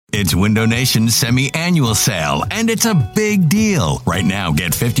It's Window Nation's semi-annual sale, and it's a big deal. Right now,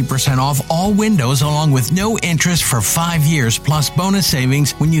 get 50% off all windows along with no interest for 5 years plus bonus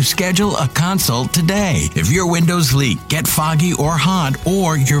savings when you schedule a consult today. If your windows leak, get foggy or hot,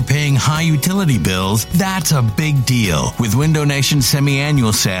 or you're paying high utility bills, that's a big deal. With Window Nation's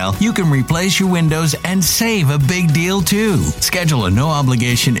semi-annual sale, you can replace your windows and save a big deal too. Schedule a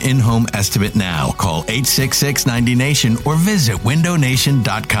no-obligation in-home estimate now. Call 866-90NATION or visit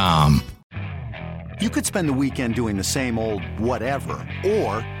windownation.com. You could spend the weekend doing the same old whatever,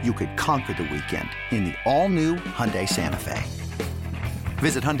 or you could conquer the weekend in the all-new Hyundai Santa Fe.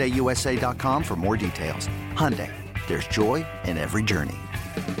 Visit HyundaiUSA.com for more details. Hyundai, there's joy in every journey.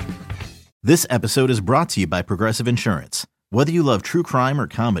 This episode is brought to you by Progressive Insurance. Whether you love true crime or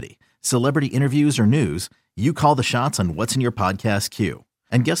comedy, celebrity interviews or news, you call the shots on what's in your podcast queue.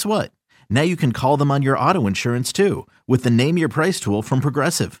 And guess what? Now you can call them on your auto insurance too with the Name Your Price tool from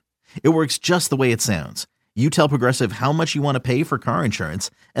Progressive. It works just the way it sounds. You tell Progressive how much you want to pay for car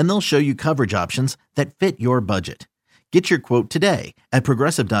insurance, and they'll show you coverage options that fit your budget. Get your quote today at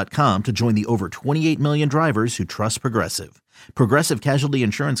Progressive.com to join the over 28 million drivers who trust Progressive. Progressive Casualty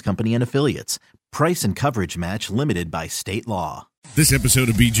Insurance Company and Affiliates. Price and coverage match limited by state law. This episode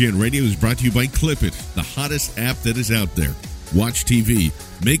of BGN Radio is brought to you by Clip It, the hottest app that is out there. Watch TV,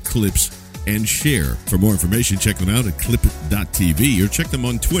 make clips, and share. For more information, check them out at clipit.tv or check them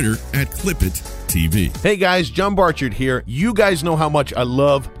on Twitter at clipittv. Hey guys, John Barchard here. You guys know how much I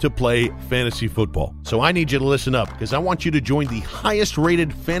love to play fantasy football. So I need you to listen up because I want you to join the highest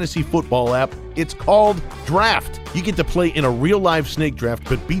rated fantasy football app. It's called Draft. You get to play in a real live snake draft,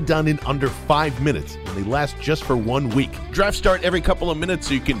 but be done in under 5 minutes. And they last just for 1 week. Drafts start every couple of minutes,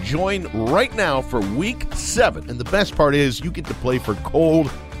 so you can join right now for week 7. And the best part is you get to play for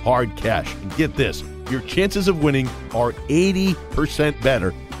cold, hard cash. And get this, your chances of winning are 80%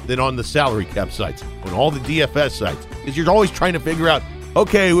 better than on the salary cap sites, on all the DFS sites. Because you're always trying to figure out,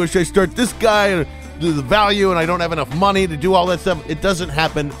 okay, where should I start this guy and do the value, and I don't have enough money to do all that stuff. It doesn't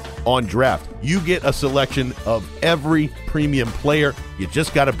happen on Draft. You get a selection of every premium player. You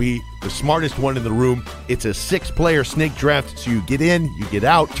just got to be the smartest one in the room. It's a 6-player snake draft, so you get in, you get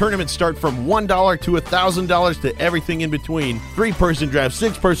out. Tournaments start from $1 to $1,000 to everything in between. 3-person drafts,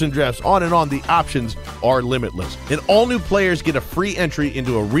 6-person drafts, on and on. The options are limitless. And all new players get a free entry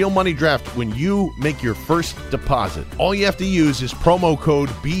into a real money draft when you make your first deposit. All you have to use is promo code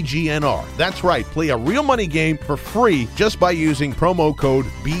BGNR. That's right, play a real money game for free just by using promo code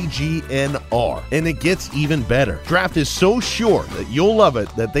BGNR. And it gets even better. Draft is so sure that you'll love it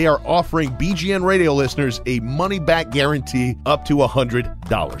that they are offering BGN Radio listeners a money-back guarantee up to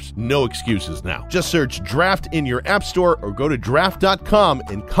 $100. No excuses now. Just search Draft in your app store or go to draft.com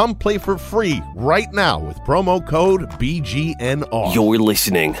and come play for free right now with promo code BGNR. You're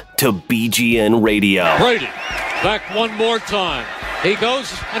listening to BGN Radio. Brady, back one more time. He goes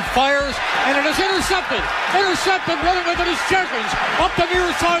and fires, and it is intercepted. Intercepted, running with it is Jenkins. Up the near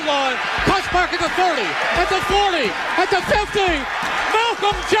sideline. Cuts back at the 30, at the 40, at the 50.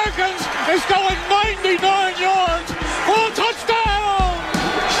 Malcolm Jenkins is going 99 yards for a touchdown.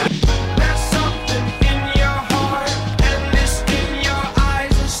 There's something in your heart, and this in your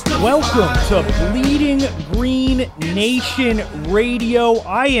eyes. Welcome to Bleeding Green Nation Radio.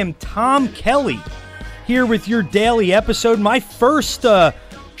 I am Tom Kelly, here with your daily episode. My first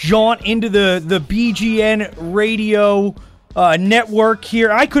jaunt into the BGN Radio network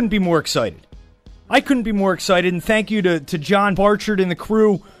here. I couldn't be more excited. And thank you to John Barchard and the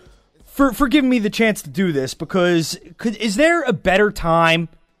crew for giving me the chance to do this, because is there a better time?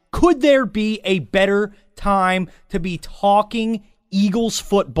 Could there be a better time to be talking Eagles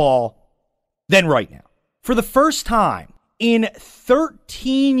football than right now? For the first time in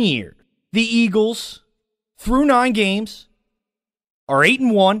 13 years, the Eagles, through 9 games, are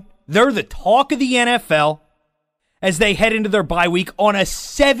 8-1. They're the talk of the NFL as they head into their bye week on a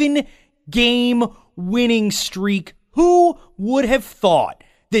 7-game winning streak. Who would have thought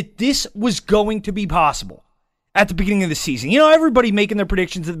that this was going to be possible at the beginning of the season? You know, everybody making their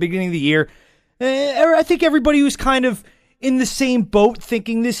predictions at the beginning of the year. I think everybody was kind of in the same boat,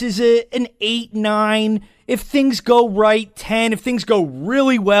 thinking this is an 8-9. If things go right, 10. If things go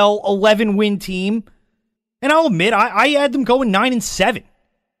really well, 11-win team. And I'll admit, I had them going 9-7.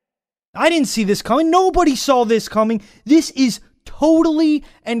 I didn't see this coming. Nobody saw this coming. This is totally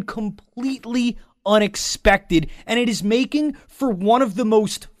and completely unexpected, and it is making for one of the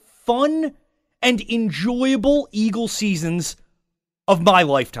most fun and enjoyable Eagle seasons of my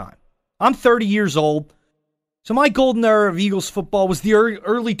lifetime. I'm 30 years old, so my golden era of Eagles football was the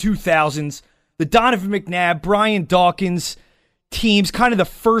early 2000s. The Donovan McNabb, Brian Dawkins, teams, kind of the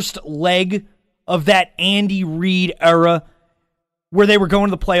first leg of that Andy Reid era where they were going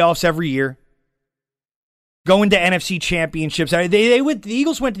to the playoffs every year, going to NFC championships. The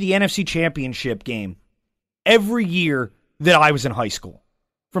Eagles went to the NFC championship game every year that I was in high school,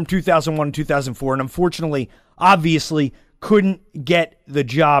 from 2001 to 2004, and unfortunately, obviously, couldn't get the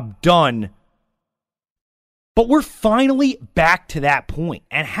job done. But we're finally back to that point.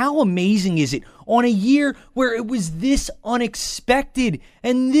 And how amazing is it on a year where it was this unexpected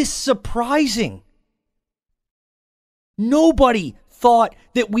and this surprising? Nobody thought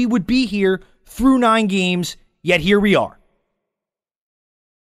that we would be here through 9 games, yet here we are.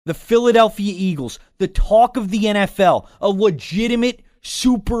 The Philadelphia Eagles, the talk of the NFL, a legitimate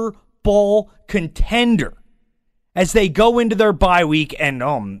Super Bowl contender as they go into their bye week. And,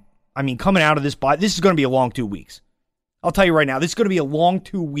 coming out of this bye, this is going to be a long 2 weeks. I'll tell you right now, this is going to be a long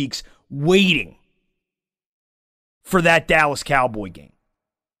 2 weeks waiting for that Dallas Cowboy game.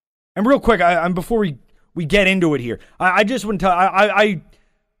 And real quick, before we get into it here, I just want to tell I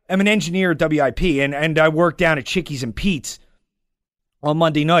am an engineer at WIP, and I work down at Chickies and Pete's on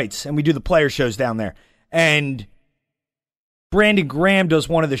Monday nights, and we do the player shows down there. And Brandon Graham does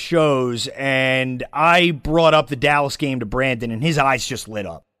one of the shows, and I brought up the Dallas game to Brandon, and his eyes just lit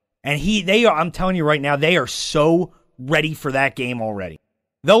up. And I'm telling you right now, they are so ready for that game already.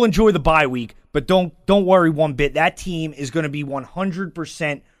 They'll enjoy the bye week, but don't worry one bit. That team is going to be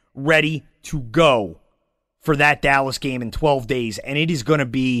 100% ready to go for that Dallas game in 12 days, and it is going to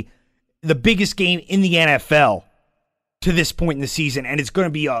be the biggest game in the NFL to this point in the season, and it's going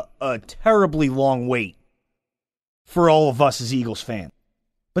to be a terribly long wait for all of us as Eagles fans.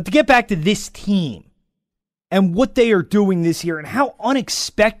 But to get back to this team and what they are doing this year and how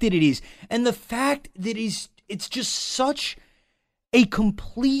unexpected it is, and the fact that it's just such a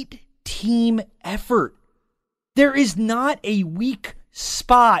complete team effort. There is not a weak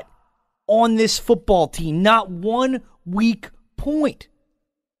spot on this football team, not one weak point.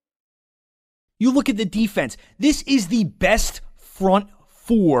 You look at the defense. This is the best front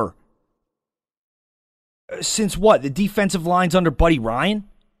four since what? The defensive lines under Buddy Ryan?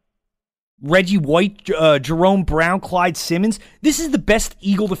 Reggie White, Jerome Brown, Clyde Simmons. This is the best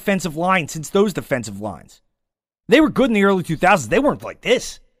Eagle defensive line since those defensive lines. They were good in the early 2000s. They weren't like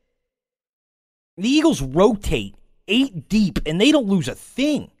this. The Eagles rotate 8 deep, and they don't lose a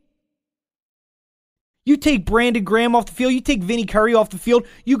thing. You take Brandon Graham off the field, you take Vinny Curry off the field,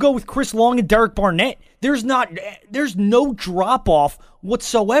 you go with Chris Long and Derek Barnett. There's no drop-off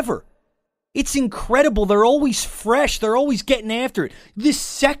whatsoever. It's incredible. They're always fresh. They're always getting after it. This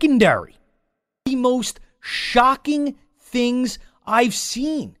secondary, the most shocking things I've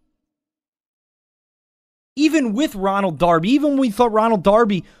seen. Even with Ronald Darby, even when we thought Ronald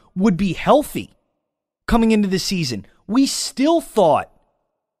Darby would be healthy coming into the season, we still thought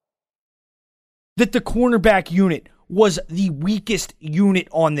that the cornerback unit was the weakest unit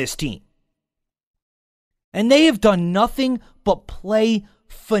on this team. And they have done nothing but play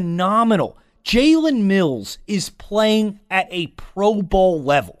phenomenal. Jalen Mills is playing at a Pro Bowl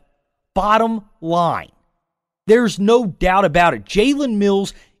level. Bottom line. There's no doubt about it. Jalen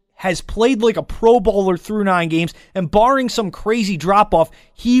Mills has played like a Pro Bowler through 9 games, and barring some crazy drop-off,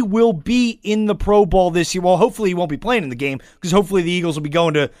 he will be in the Pro Bowl this year. Well, hopefully he won't be playing in the game, because hopefully the Eagles will be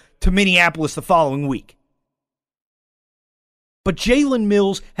going to Minneapolis the following week. But Jalen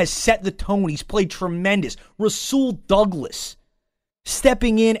Mills has set the tone. He's played tremendous. Rasul Douglas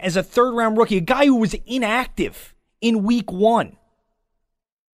stepping in as a third-round rookie, a guy who was inactive in week 1.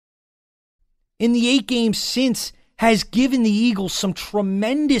 In the 8 games since, has given the Eagles some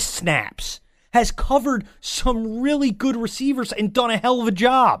tremendous snaps, has covered some really good receivers and done a hell of a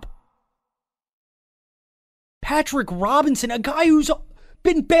job. Patrick Robinson, a guy who's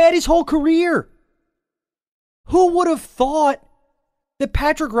been bad his whole career. Who would have thought that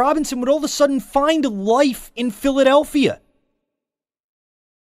Patrick Robinson would all of a sudden find life in Philadelphia?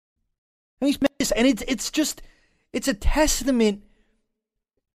 And he's made this, and it's a testament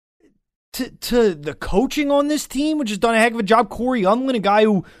to the coaching on this team, which has done a heck of a job. Corey Unlin, a guy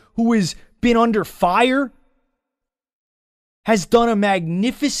who has been under fire, has done a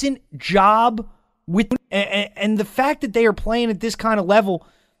magnificent job with, and the fact that they are playing at this kind of level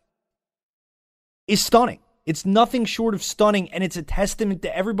is stunning. It's nothing short of stunning, and it's a testament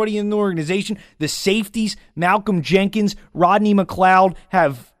to everybody in the organization. The safeties, Malcolm Jenkins, Rodney McLeod,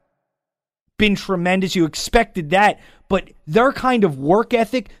 have been tremendous. You expected that, but their kind of work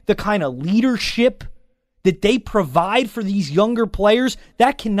ethic, the kind of leadership that they provide for these younger players,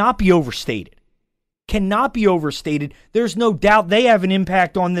 that cannot be overstated. Cannot be overstated. There's no doubt they have an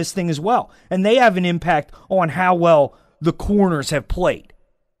impact on this thing as well, and they have an impact on how well the corners have played.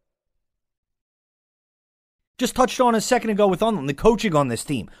 Just touched on a second ago with Unlin, the coaching on this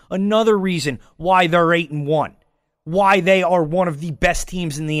team. Another reason why they're 8-1. Why they are one of the best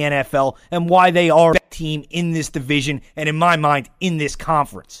teams in the NFL and why they are the best team in this division and, in my mind, in this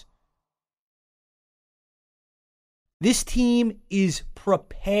conference. This team is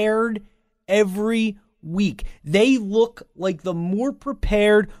prepared every week. They look like the more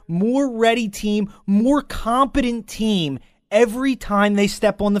prepared, more ready team, more competent team every time they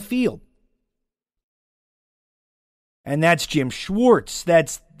step on the field. And that's Jim Schwartz,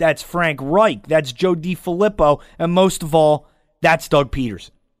 that's Frank Reich, that's Joe DiFilippo, and most of all, that's Doug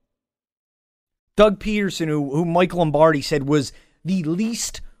Peterson. Doug Peterson, who Mike Lombardi said was the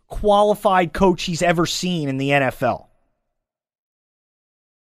least qualified coach he's ever seen in the NFL.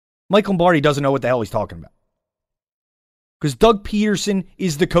 Mike Lombardi doesn't know what the hell he's talking about. Because Doug Peterson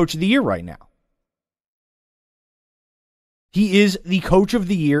is the coach of the year right now. He is the coach of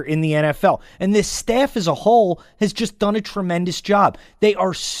the year in the NFL. And this staff as a whole has just done a tremendous job. They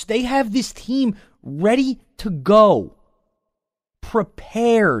have this team ready to go.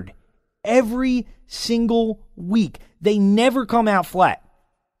 Prepared every single week. They never come out flat.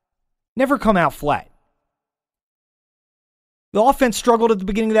 Never come out flat. The offense struggled at the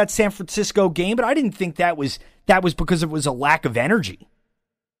beginning of that San Francisco game, but I didn't think that was because it was a lack of energy.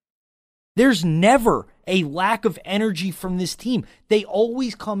 There's never a lack of energy from this team. They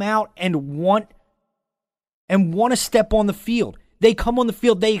always come out and want to step on the field. They come on the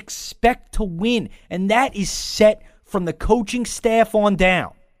field, they expect to win, and that is set from the coaching staff on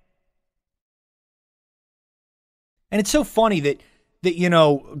down. And it's so funny that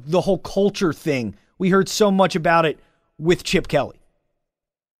the whole culture thing, we heard so much about it with Chip Kelly.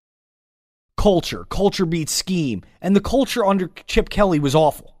 Culture beats scheme, and the culture under Chip Kelly was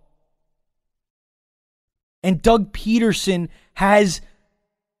awful. And Doug Peterson has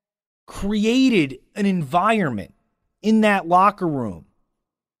created an environment in that locker room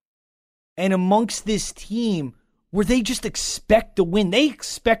and amongst this team where they just expect to win. They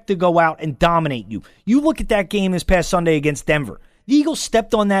expect to go out and dominate you. You look at that game this past Sunday against Denver. The Eagles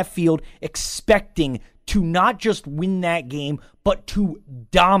stepped on that field expecting to not just win that game, but to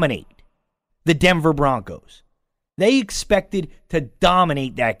dominate the Denver Broncos. They expected to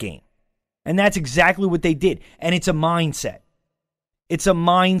dominate that game. And that's exactly what they did. And it's a mindset. It's a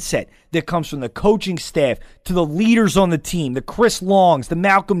mindset that comes from the coaching staff to the leaders on the team, the Chris Longs, the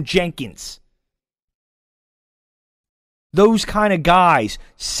Malcolm Jenkins. Those kind of guys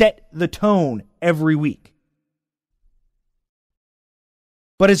set the tone every week.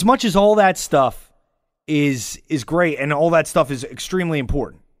 But as much as all that stuff is great and all that stuff is extremely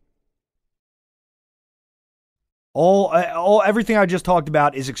important, everything I just talked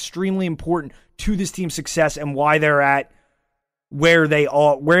about is extremely important to this team's success and why they're at where they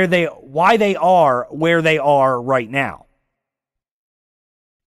are right now.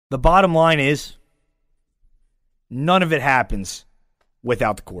 The bottom line is none of it happens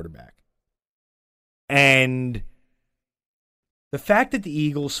without the quarterback. And the fact that the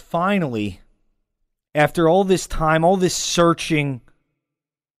Eagles finally, after all this time, all this searching,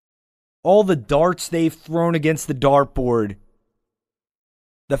 all the darts they've thrown against the dartboard,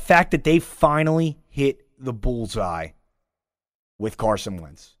 the fact that they finally hit the bullseye with Carson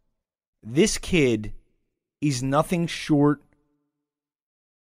Wentz. This kid is nothing short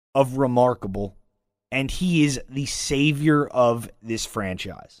of remarkable, and he is the savior of this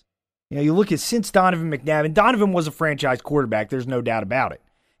franchise. You look at since Donovan McNabb, and Donovan was a franchise quarterback, there's no doubt about it.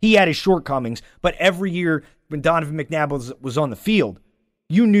 He had his shortcomings, but every year when Donovan McNabb was on the field,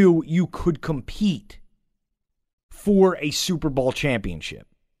 you knew you could compete for a Super Bowl championship.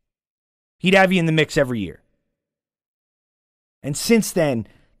 He'd have you in the mix every year. And since then,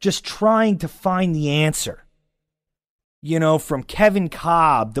 just trying to find the answer. From Kevin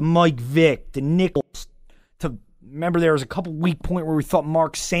Kolb to Mike Vick to Nichols to, remember there was a couple week point where we thought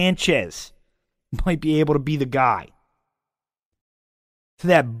Mark Sanchez might be able to be the guy. To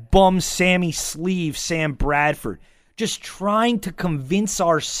that bum Sammy Sleeve, Sam Bradford. Just trying to convince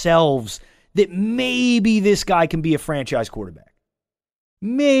ourselves that maybe this guy can be a franchise quarterback.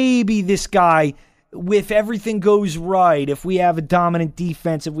 Maybe this guy, if everything goes right, if we have a dominant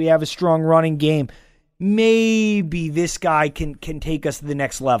defense, if we have a strong running game, maybe this guy can take us to the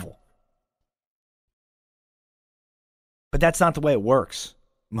next level. But that's not the way it works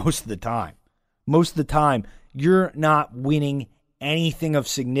most of the time. Most of the time, you're not winning anything of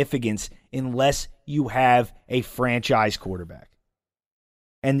significance unless you have a franchise quarterback.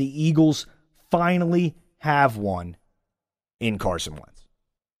 And the Eagles finally have one in Carson Wentz.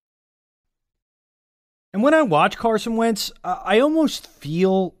 And when I watch Carson Wentz, I almost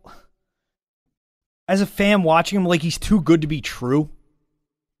feel, as a fan watching him, like he's too good to be true.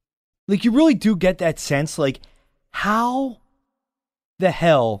 Like, you really do get that sense, like, how the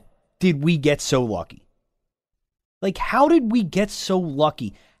hell did we get so lucky? Like, how did we get so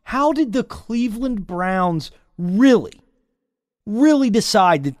lucky? How did the Cleveland Browns really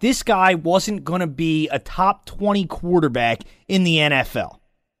decide that this guy wasn't going to be a top 20 quarterback in the NFL?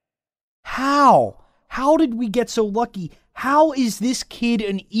 How? How did we get so lucky? How is this kid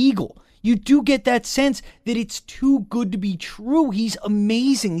an Eagle? You do get that sense that it's too good to be true. He's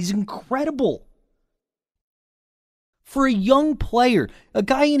amazing. He's incredible. For a young player, a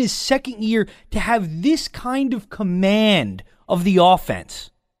guy in his second year, to have this kind of command of the offense,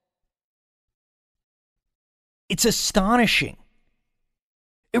 it's astonishing.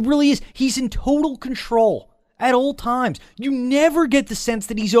 It really is. He's in total control at all times. You never get the sense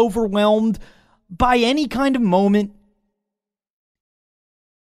that he's overwhelmed by any kind of moment.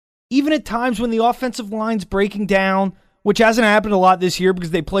 Even at times when the offensive line's breaking down, which hasn't happened a lot this year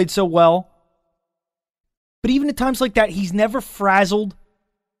because they played so well. But even at times like that, he's never frazzled,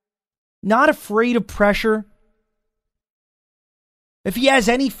 not afraid of pressure. If he has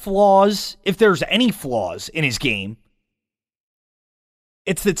any flaws, if there's any flaws in his game,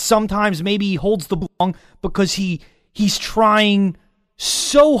 it's that sometimes maybe he holds the ball because he's trying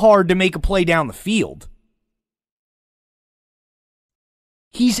so hard to make a play down the field.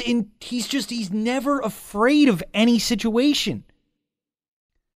 He's never afraid of any situation.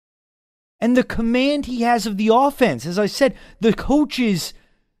 And the command he has of the offense, as I said, the coaches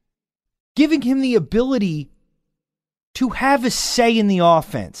giving him the ability to have a say in the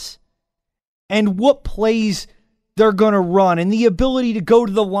offense and what plays they're going to run, and the ability to go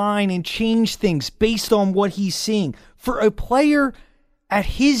to the line and change things based on what he's seeing. For a player at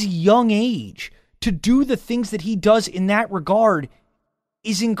his young age to do the things that he does in that regard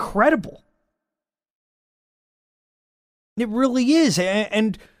is incredible. It really is.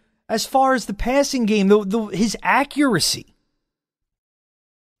 And as far as the passing game, his accuracy.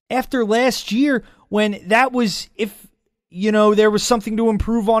 After last year, when that was, if there was something to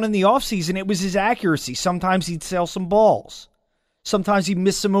improve on in the offseason, it was his accuracy. Sometimes he'd sail some balls. Sometimes he'd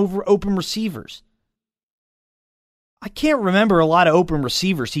miss some open receivers. I can't remember a lot of open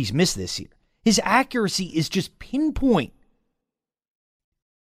receivers he's missed this year. His accuracy is just pinpoint.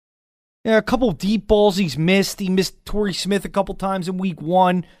 A couple of deep balls he's missed. He missed Torrey Smith a couple times in week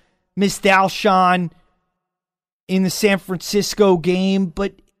 1. Missed Alshon in the San Francisco game.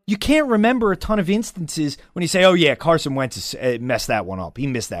 But you can't remember a ton of instances when you say, oh yeah, Carson Wentz messed that one up. He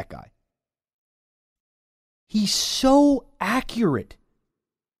missed that guy. He's so accurate.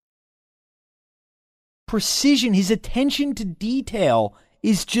 Precision, his attention to detail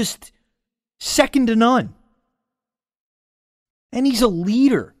is just second to none. And he's a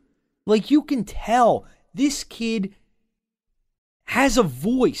leader. Like, you can tell this kid has a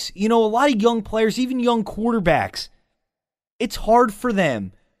voice. A lot of young players, even young quarterbacks, it's hard for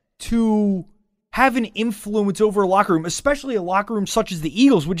them to have an influence over a locker room, especially a locker room such as the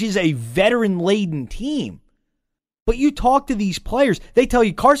Eagles, which is a veteran-laden team. But you talk to these players, they tell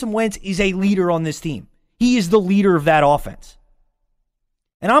you Carson Wentz is a leader on this team. He is the leader of that offense.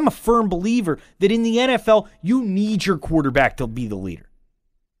 And I'm a firm believer that in the NFL, you need your quarterback to be the leader.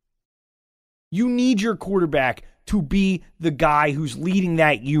 You need your quarterback to be the guy who's leading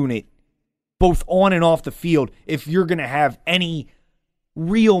that unit, both on and off the field, if you're going to have any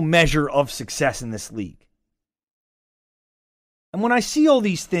real measure of success in this league. And when I see all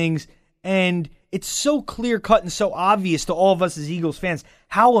these things, and it's so clear-cut and so obvious to all of us as Eagles fans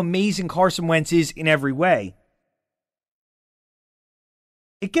how amazing Carson Wentz is in every way,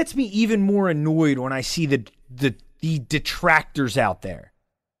 it gets me even more annoyed when I see the detractors out there.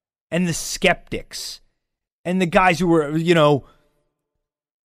 And the skeptics. And the guys who are,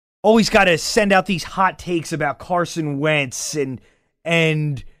 always got to send out these hot takes about Carson Wentz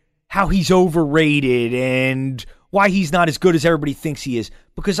and how he's overrated and why he's not as good as everybody thinks he is.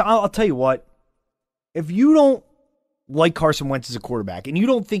 Because I'll tell you what, if you don't like Carson Wentz as a quarterback and you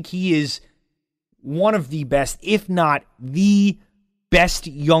don't think he is one of the best, if not the best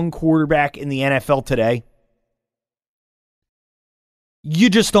young quarterback in the NFL today,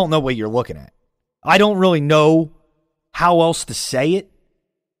 you just don't know what you're looking at. I don't really know how else to say it.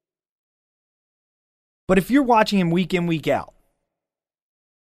 But if you're watching him week in, week out,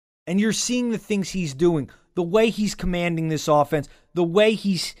 and you're seeing the things he's doing, the way he's commanding this offense, the way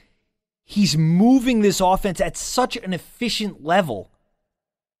he's moving this offense at such an efficient level,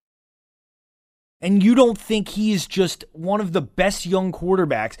 and you don't think he is just one of the best young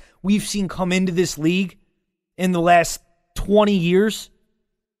quarterbacks we've seen come into this league, in the last 20 years,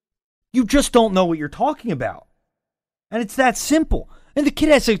 you just don't know what you're talking about. And it's that simple. And the kid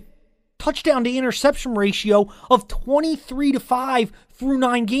has a touchdown to interception ratio of 23-5 through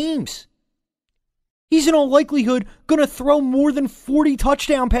 9 games. He's in all likelihood going to throw more than 40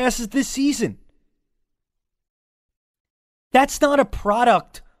 touchdown passes this season. That's not a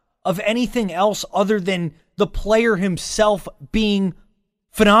product of anything else other than the player himself being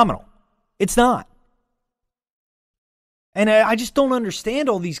phenomenal. It's not. And I just don't understand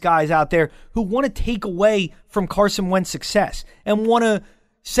all these guys out there who want to take away from Carson Wentz's success and want to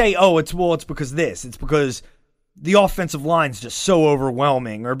say, oh, it's because of this. It's because the offensive line's just so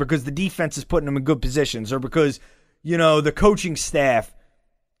overwhelming, or because the defense is putting him in good positions, or because, the coaching staff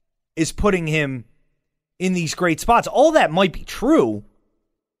is putting him in these great spots. All that might be true,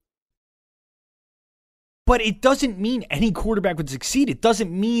 but it doesn't mean any quarterback would succeed. It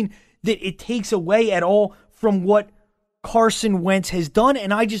doesn't mean that it takes away at all from what Carson Wentz has done,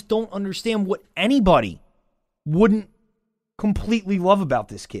 and I just don't understand what anybody wouldn't completely love about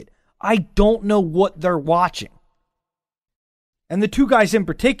this kid. I don't know what they're watching. And the two guys in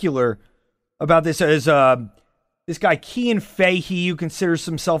particular about this is this guy, Kean Fahey, who considers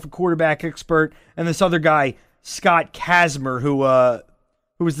himself a quarterback expert, and this other guy, Scott Kasmer,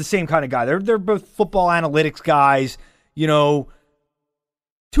 who is the same kind of guy. They're both football analytics guys. Two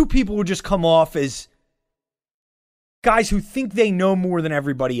people who just come off as guys who think they know more than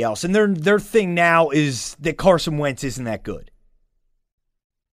everybody else. And their thing now is that Carson Wentz isn't that good.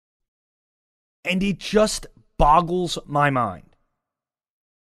 And it just boggles my mind.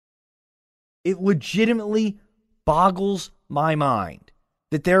 It legitimately boggles my mind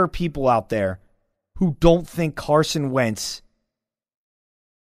that there are people out there who don't think Carson Wentz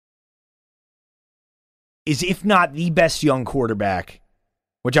is, if not the best young quarterback,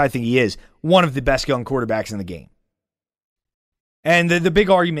 which I think he is, one of the best young quarterbacks in the game. And the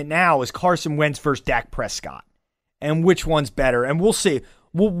big argument now is Carson Wentz versus Dak Prescott. And which one's better? And we'll see.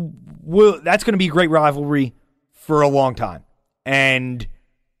 That's going to be a great rivalry for a long time. And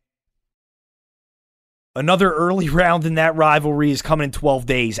another early round in that rivalry is coming in 12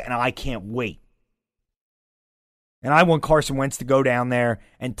 days, and I can't wait. And I want Carson Wentz to go down there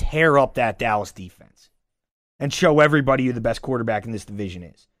and tear up that Dallas defense and show everybody who the best quarterback in this division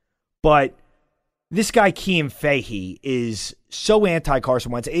is. But this guy, Kean Fahey, is so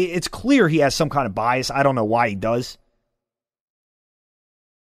anti-Carson Wentz. It's clear he has some kind of bias. I don't know why he does.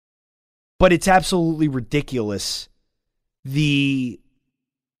 But it's absolutely ridiculous.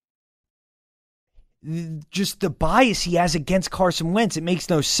 Just the bias he has against Carson Wentz. It makes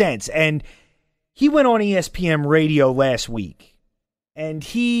no sense. And he went on ESPN radio last week, and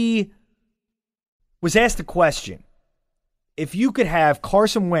he was asked a question. If you could have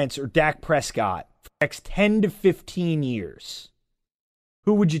Carson Wentz or Dak Prescott for the next 10 to 15 years,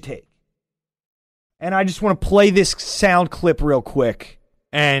 who would you take? And I just want to play this sound clip real quick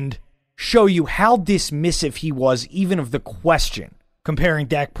and show you how dismissive he was even of the question comparing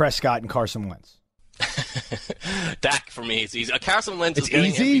Dak Prescott and Carson Wentz. Dak, for me, it's easy. Carson Wentz is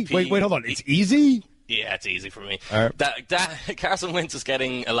getting easy? MVP. Wait, hold on. It's easy? Yeah, it's easy for me. All right. Carson Wentz is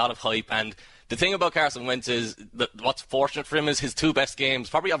getting a lot of hype, and the thing about Carson Wentz is that what's fortunate for him is his two best games,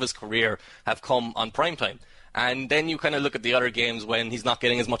 probably of his career, have come on primetime. And then you kind of look at the other games when he's not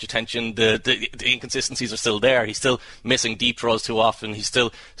getting as much attention. The inconsistencies are still there. He's still missing deep throws too often. He's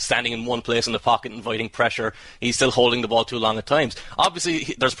still standing in one place in the pocket, inviting pressure. He's still holding the ball too long at times.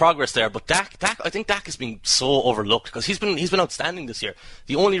 Obviously, there's progress there, but Dak, I think Dak has been so overlooked because he's been outstanding this year.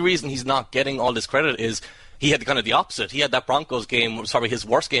 The only reason he's not getting all this credit is he had kind of the opposite. He had that Broncos game, it was probably his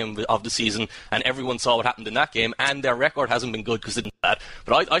worst game of the season, and everyone saw what happened in that game, and their record hasn't been good because they did that.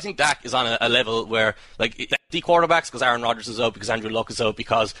 But I think Dak is on a level where, like, the quarterbacks, because Aaron Rodgers is out, because Andrew Luck is out,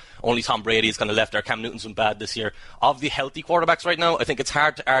 because only Tom Brady is kind of left there, Cam Newton's been bad this year. Of the healthy quarterbacks right now, I think it's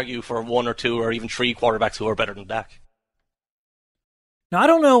hard to argue for one or two or even three quarterbacks who are better than Dak. Now, I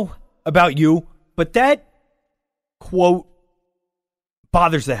don't know about you, but that quote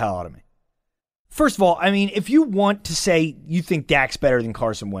bothers the hell out of me. First of all, I mean, if you want to say you think Dak's better than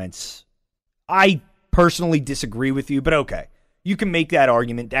Carson Wentz, I personally disagree with you, but okay. You can make that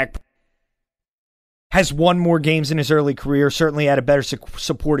argument. Dak has won more games in his early career, certainly had a better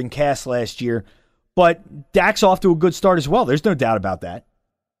supporting cast last year, but Dak's off to a good start as well. There's no doubt about that.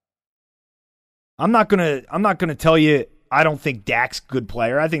 I'm not gonna tell you I don't think Dak's a good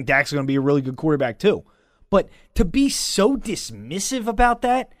player. I think Dak's going to be a really good quarterback too. But to be so dismissive about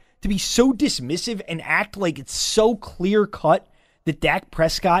that, to be so dismissive and act like it's so clear-cut that Dak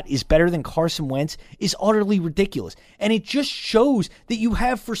Prescott is better than Carson Wentz is utterly ridiculous. And it just shows that you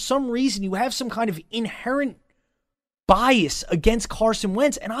have, for some reason, you have some kind of inherent bias against Carson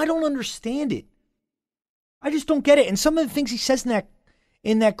Wentz, and I don't understand it. I just don't get it. And some of the things he says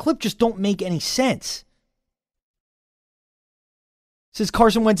in that clip just don't make any sense. It says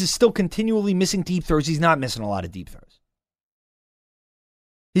Carson Wentz is still continually missing deep throws. He's not missing a lot of deep throws.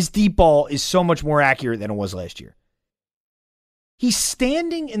 His deep ball is so much more accurate than it was last year. He's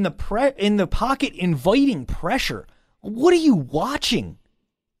standing in the pocket inviting pressure. What are you watching?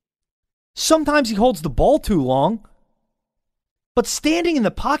 Sometimes he holds the ball too long. But standing in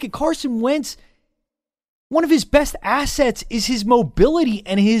the pocket, Carson Wentz, one of his best assets is his mobility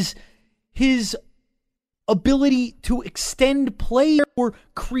and his ability to extend play or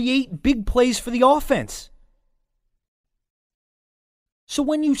create big plays for the offense. So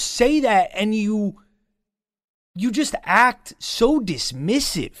when you say that and you just act so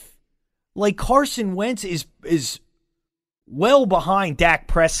dismissive, like Carson Wentz is well behind Dak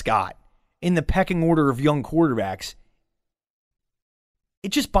Prescott in the pecking order of young quarterbacks, it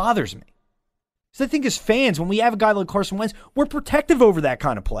just bothers me. Because I think as fans, when we have a guy like Carson Wentz, we're protective over that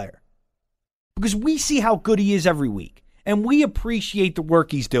kind of player. Because we see how good he is every week. And we appreciate the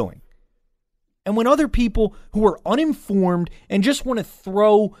work he's doing. And when other people who are uninformed and just want to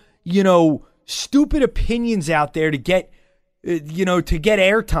throw, stupid opinions out there to get,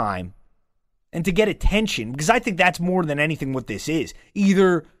 airtime and to get attention, because I think that's more than anything what this is.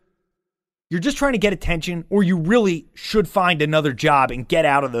 Either you're just trying to get attention, or you really should find another job and get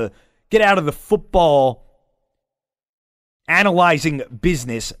out of the football analyzing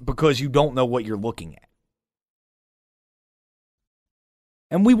business because you don't know what you're looking at.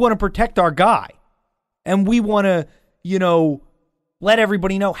 And we want to protect our guy. And we want to, let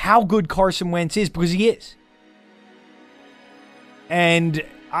everybody know how good Carson Wentz is, because he is. And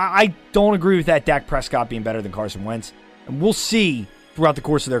I don't agree with that Dak Prescott being better than Carson Wentz. And we'll see throughout the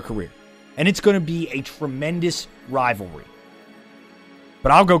course of their career. And it's going to be a tremendous rivalry.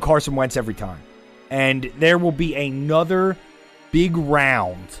 But I'll go Carson Wentz every time. And there will be another big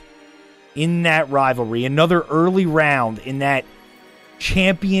round in that rivalry, another early round in that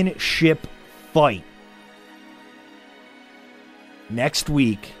championship fight next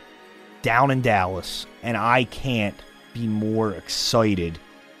week down in Dallas. And I can't be more excited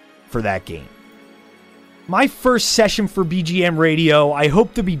for that game. My first session for BGN Radio. I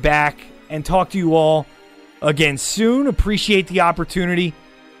hope to be back and talk to you all again soon. Appreciate the opportunity.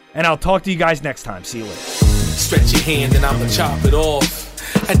 And I'll talk to you guys next time. See you later. Stretch your hand and I'ma chop it off.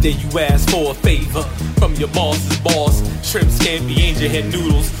 I dare you ask for a favor from your boss's boss. Shrimp, scampi, angel hair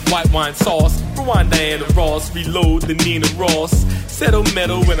noodles, white wine sauce, Rwanda and a Ross, reload the Nina Ross. Settle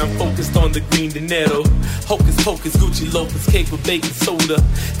metal when I'm focused on the green dinero. Hocus pocus, Gucci loafers, cake with baking soda.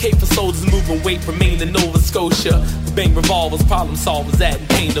 Cape for soldiers moving weight from Maine to Nova Scotia. Bang revolvers, problem solvers, adding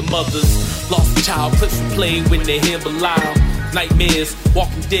pain to mothers. Lost a child, clips from play when they hear Belial. Nightmares,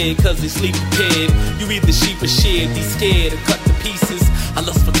 walking dead cause they sleep prepared. You either sheep or shed, be scared and cut to pieces. I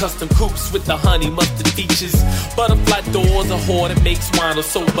lust for custom coupes with the honey mustard features. Butterfly doors, a whore that makes wine or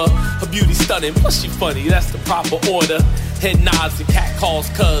sober. Her beauty stunning, plus she funny, that's the proper order. Head nods and cat calls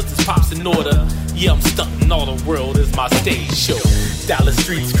cuz it's pops in order. Yeah, I'm stunting, all the world is my stage show. Dallas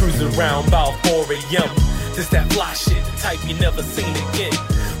streets cruising around about 4 a.m. This that fly shit, the type you never seen again.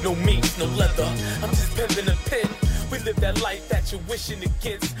 No meats, no leather, I'm just pimping a pen. We live that life that you're wishing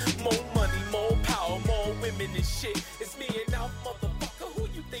against. More money, more power, more women and shit. It's me and now, mother.